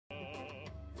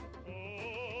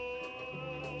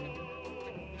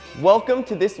Welcome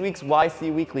to this week's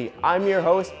YC Weekly. I'm your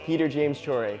host, Peter James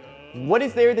Chore. What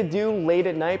is there to do late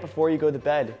at night before you go to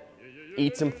bed?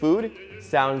 Eat some food?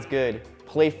 Sounds good.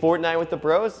 Play Fortnite with the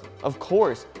bros? Of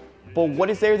course. But what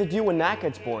is there to do when that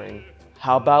gets boring?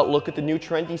 How about look at the new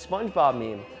trendy SpongeBob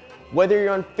meme? Whether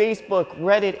you're on Facebook,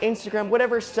 Reddit, Instagram,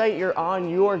 whatever site you're on,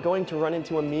 you are going to run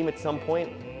into a meme at some point,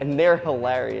 and they're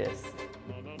hilarious.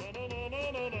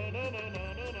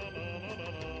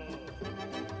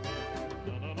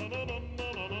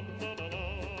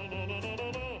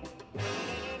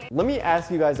 Let me ask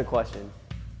you guys a question.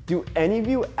 Do any of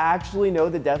you actually know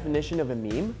the definition of a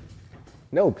meme?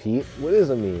 No, Pete. What is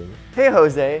a meme? Hey,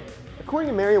 Jose. According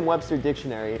to Merriam-Webster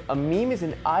Dictionary, a meme is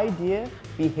an idea,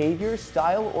 behavior,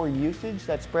 style, or usage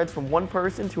that spreads from one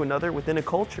person to another within a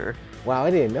culture. Wow,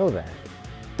 I didn't know that.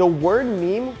 The word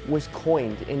meme was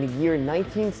coined in the year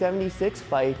 1976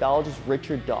 by ethologist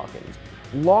Richard Dawkins,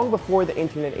 long before the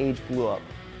internet age blew up.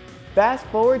 Fast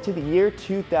forward to the year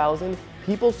 2000,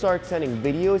 people start sending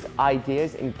videos,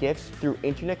 ideas, and GIFs through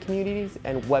internet communities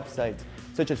and websites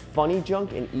such as Funny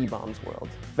Junk and eBaum's World.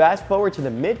 Fast forward to the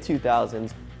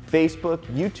mid-2000s, Facebook,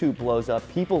 YouTube blows up.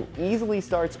 People easily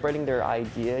start spreading their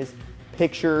ideas,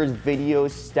 pictures,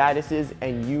 videos, statuses,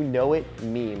 and you know it,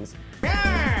 memes.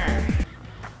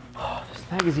 Oh, this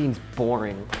magazine's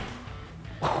boring.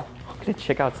 I'm gonna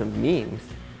check out some memes.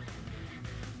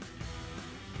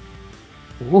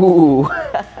 Ooh.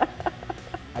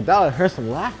 I thought I heard some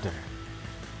laughter.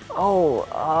 Oh,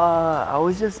 I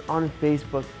was just on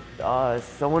Facebook.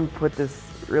 Someone put this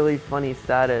really funny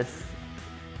status.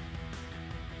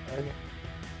 Okay.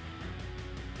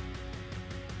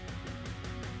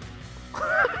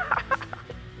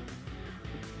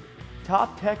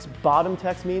 Top text, bottom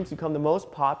text memes become the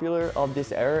most popular of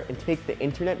this era and take the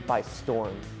internet by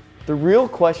storm. The real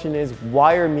question is,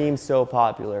 why are memes so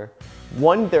popular?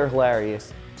 One, they're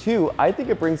hilarious. Two, I think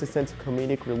it brings a sense of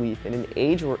comedic relief in an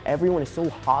age where everyone is so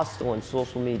hostile on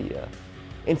social media.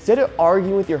 Instead of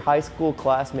arguing with your high school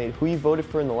classmate who you voted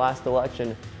for in the last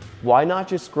election, why not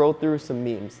just scroll through some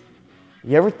memes?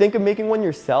 You ever think of making one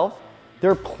yourself?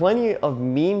 There are plenty of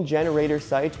meme generator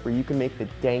sites where you can make the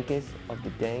dankest of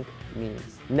the dank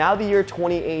memes. Now the year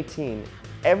 2018,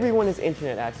 everyone has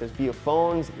internet access via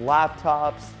phones,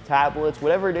 laptops, tablets,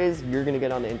 whatever it is, you're gonna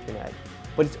get on the internet.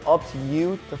 But it's up to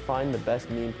you to find the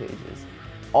best meme pages.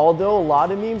 Although a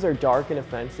lot of memes are dark and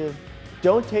offensive,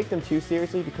 don't take them too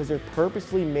seriously because they're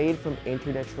purposely made from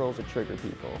internet trolls to trigger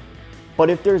people. But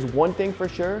if there's one thing for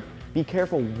sure, be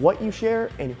careful what you share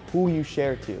and who you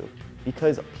share to,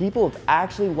 because people have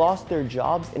actually lost their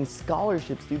jobs and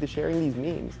scholarships due to sharing these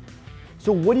memes.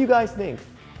 So what do you guys think?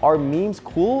 Are memes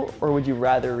cool, or would you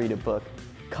rather read a book?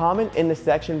 Comment in the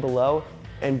section below,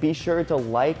 and be sure to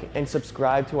like and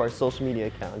subscribe to our social media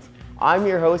accounts. I'm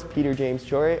your host, Peter James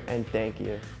Chore, and thank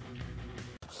you.